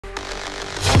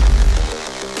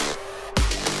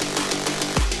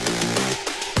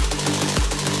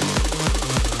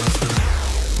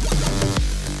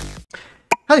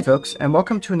Hi folks, and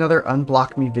welcome to another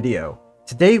Unblock Me video.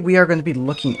 Today we are going to be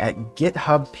looking at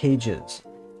GitHub Pages,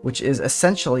 which is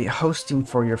essentially hosting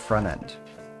for your front end.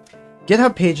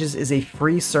 GitHub Pages is a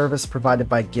free service provided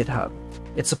by GitHub.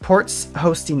 It supports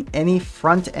hosting any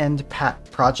front-end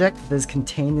project that is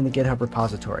contained in the GitHub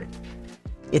repository.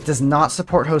 It does not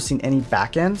support hosting any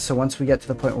backend, so once we get to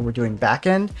the point where we're doing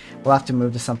backend, we'll have to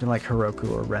move to something like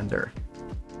Heroku or Render.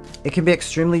 It can be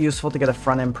extremely useful to get a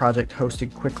front-end project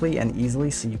hosted quickly and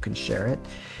easily so you can share it.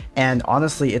 And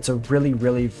honestly, it's a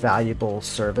really valuable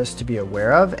service to be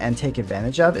aware of and take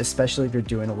advantage of, especially if you're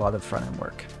doing a lot of front-end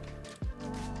work.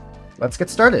 Let's get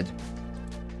started.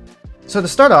 So to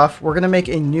start off, we're going to make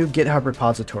a new GitHub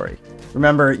repository.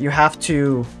 Remember, you have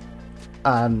to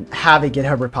have a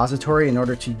GitHub repository in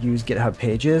order to use GitHub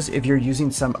Pages. If you're using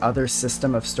some other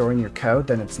system of storing your code,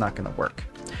 then it's not going to work.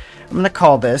 I'm going to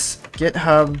call this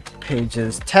GitHub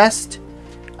Pages Test.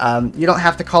 You don't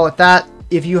have to call it that.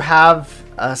 If you have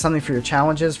something for your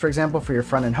challenges, for example, for your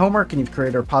front-end homework, and you've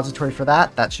created a repository for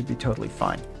that, that should be totally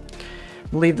fine.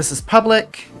 We'll leave this as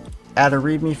public, add a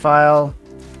README file.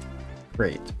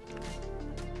 Great.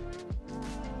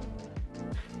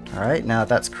 All right, now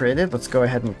that's created, let's go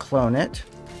ahead and clone it.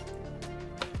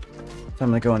 So I'm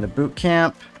going to go into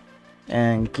Bootcamp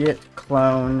and git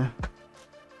clone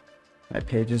my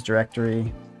pages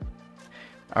directory.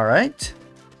 All right,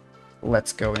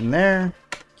 let's go in there,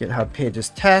 GitHub Pages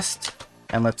Test,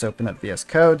 and let's open up VS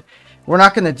Code. We're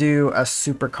not going to do a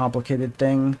super complicated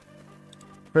thing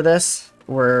for this.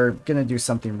 We're going to do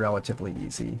something relatively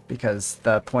easy because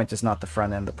the point is not the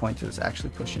front end, the point is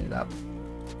actually pushing it up.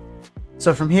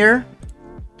 So from here,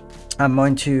 I'm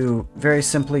going to very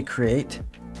simply create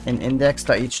an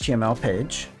index.html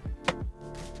page,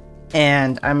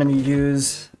 and I'm going to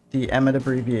use the Emmet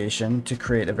abbreviation to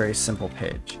create a very simple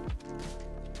page.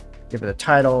 Give it a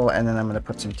title, and then I'm going to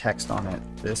put some text on it.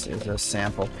 This is a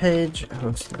sample page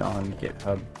hosted on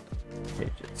GitHub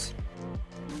Pages.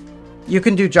 You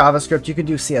can do JavaScript, you can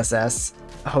do CSS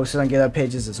hosted on GitHub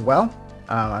Pages as well.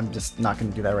 I'm just not going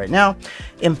to do that right now.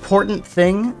 Important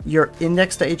thing, your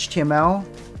index.html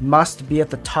must be at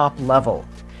the top level.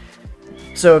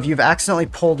 So if you've accidentally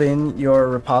pulled in your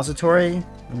repository,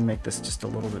 let me make this just a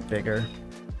little bit bigger.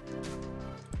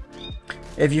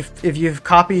 If you've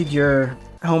copied your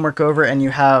homework over and you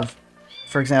have,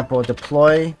 for example, a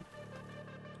deploy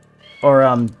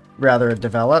or rather a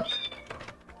develop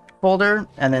folder,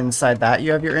 and then inside that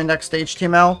you have your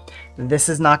index.html, this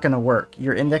is not going to work.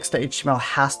 Your index.html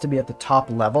has to be at the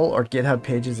top level or GitHub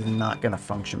Pages is not going to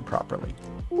function properly.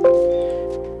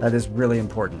 That is really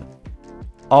important.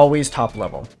 Always top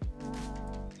level.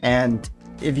 And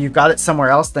if you've got it somewhere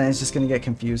else, then it's just going to get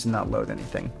confused and not load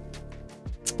anything.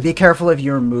 Be careful if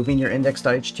you're moving your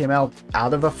index.html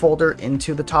out of a folder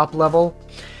into the top level.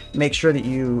 Make sure that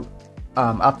you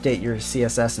update your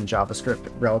CSS and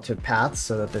JavaScript relative paths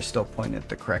so that they're still pointed at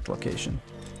the correct location.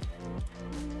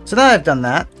 So now I've done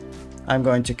that, I'm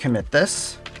going to commit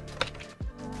this.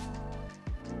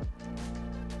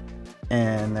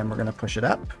 And then we're going to push it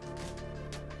up.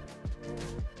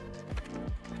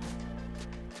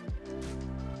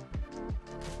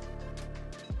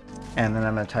 And then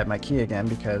I'm going to type my key again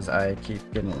because I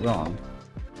keep getting it wrong.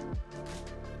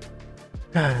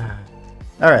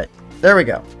 All right, there we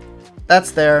go.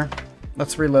 That's there.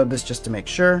 Let's reload this just to make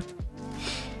sure.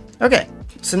 Okay,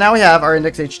 so now we have our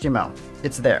index.html.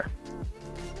 It's there.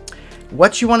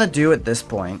 What you want to do at this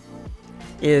point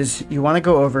is you want to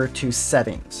go over to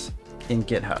Settings in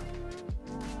GitHub.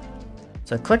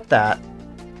 So click that.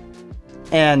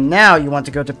 And now you want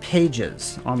to go to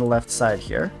Pages on the left side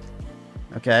here.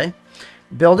 Okay.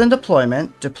 Build and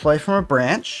deployment, deploy from a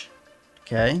branch.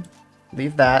 Okay,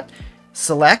 leave that.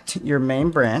 Select your main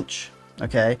branch.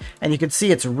 Okay, and you can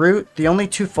see it's root. The only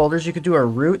two folders you could do are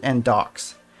root and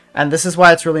docs. And this is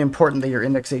why it's really important that your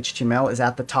index.html is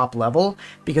at the top level,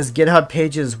 because GitHub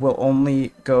Pages will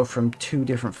only go from two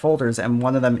different folders, and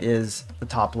one of them is the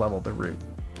top level, the root.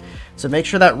 So make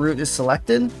sure that root is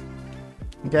selected.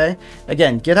 Okay,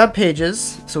 again, GitHub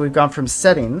Pages. So we've gone from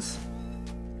Settings,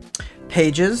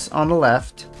 Pages on the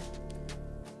left,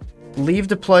 leave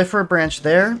deploy for a branch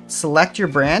there, select your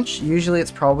branch, usually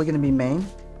it's probably going to be main,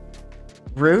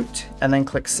 root, and then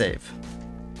click save.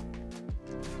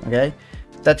 Okay,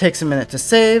 that takes a minute to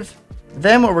save.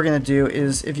 Then what we're going to do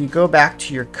is if you go back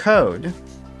to your code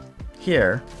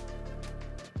here,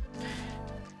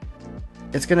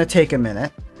 it's going to take a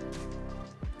minute.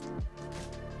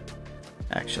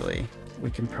 Actually, we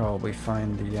can probably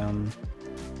find the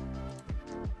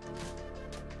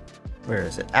where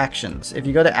is it? Actions. If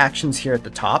you go to Actions here at the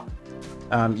top,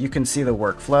 you can see the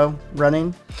workflow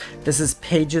running. This is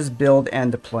pages, build,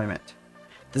 and deployment.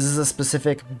 This is a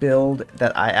specific build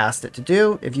that I asked it to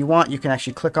do. If you want, you can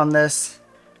actually click on this.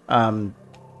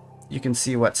 You can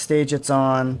see what stage it's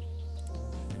on.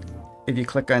 If you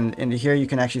click into here, you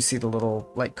can actually see the little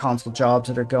like console jobs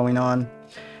that are going on.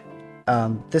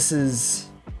 This is,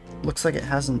 looks like it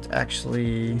hasn't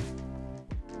actually,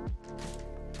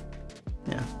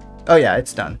 yeah. Oh yeah,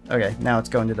 it's done. Okay, now it's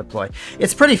going to deploy.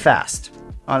 It's pretty fast,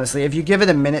 honestly, if you give it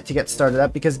a minute to get started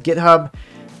up, because GitHub,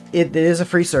 it is a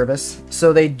free service,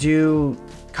 so they do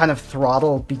kind of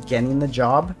throttle beginning the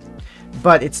job,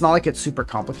 but it's not like it's super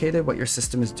complicated what your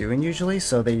system is doing usually,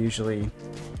 so they usually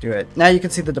do it. Now you can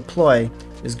see the deploy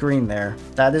is green there.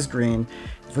 That is green.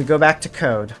 If we go back to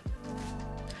code,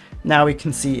 now we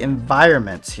can see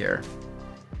environments here.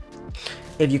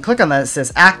 If you click on that, it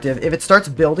says active. If it starts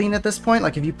building at this point,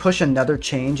 like if you push another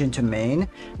change into main,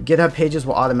 GitHub Pages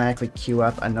will automatically queue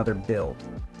up another build.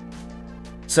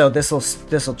 So this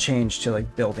will change to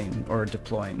like building or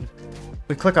deploying.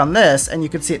 We click on this and you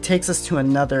can see it takes us to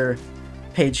another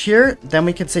page here. Then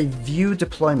we can say view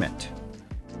deployment.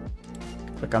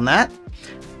 Click on that.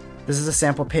 This is a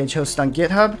sample page hosted on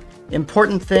GitHub.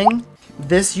 Important thing,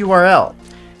 this URL.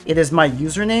 It is my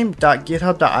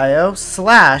username.github.io/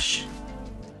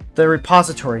 the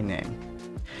repository name.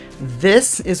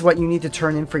 This is what you need to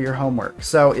turn in for your homework.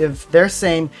 So if they're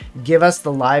saying, give us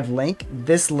the live link,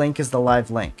 this link is the live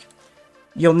link.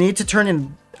 You'll need to turn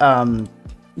in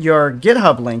your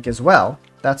GitHub link as well.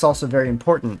 That's also very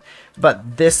important.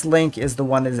 But this link is the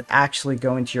one that is actually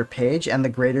going to your page, and the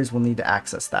graders will need to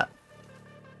access that.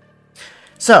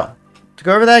 So to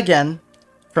go over that again,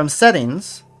 from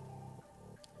settings,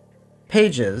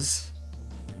 pages,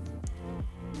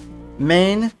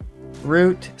 main,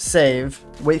 root, save,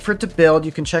 wait for it to build.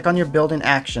 You can check on your building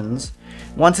actions.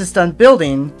 Once it's done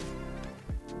building,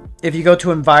 if you go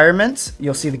to environments,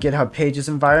 you'll see the GitHub Pages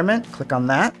environment. Click on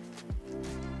that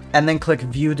and then click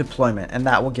view deployment, and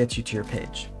that will get you to your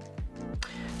page.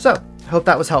 So hope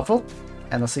that was helpful,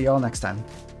 and I'll see you all next time.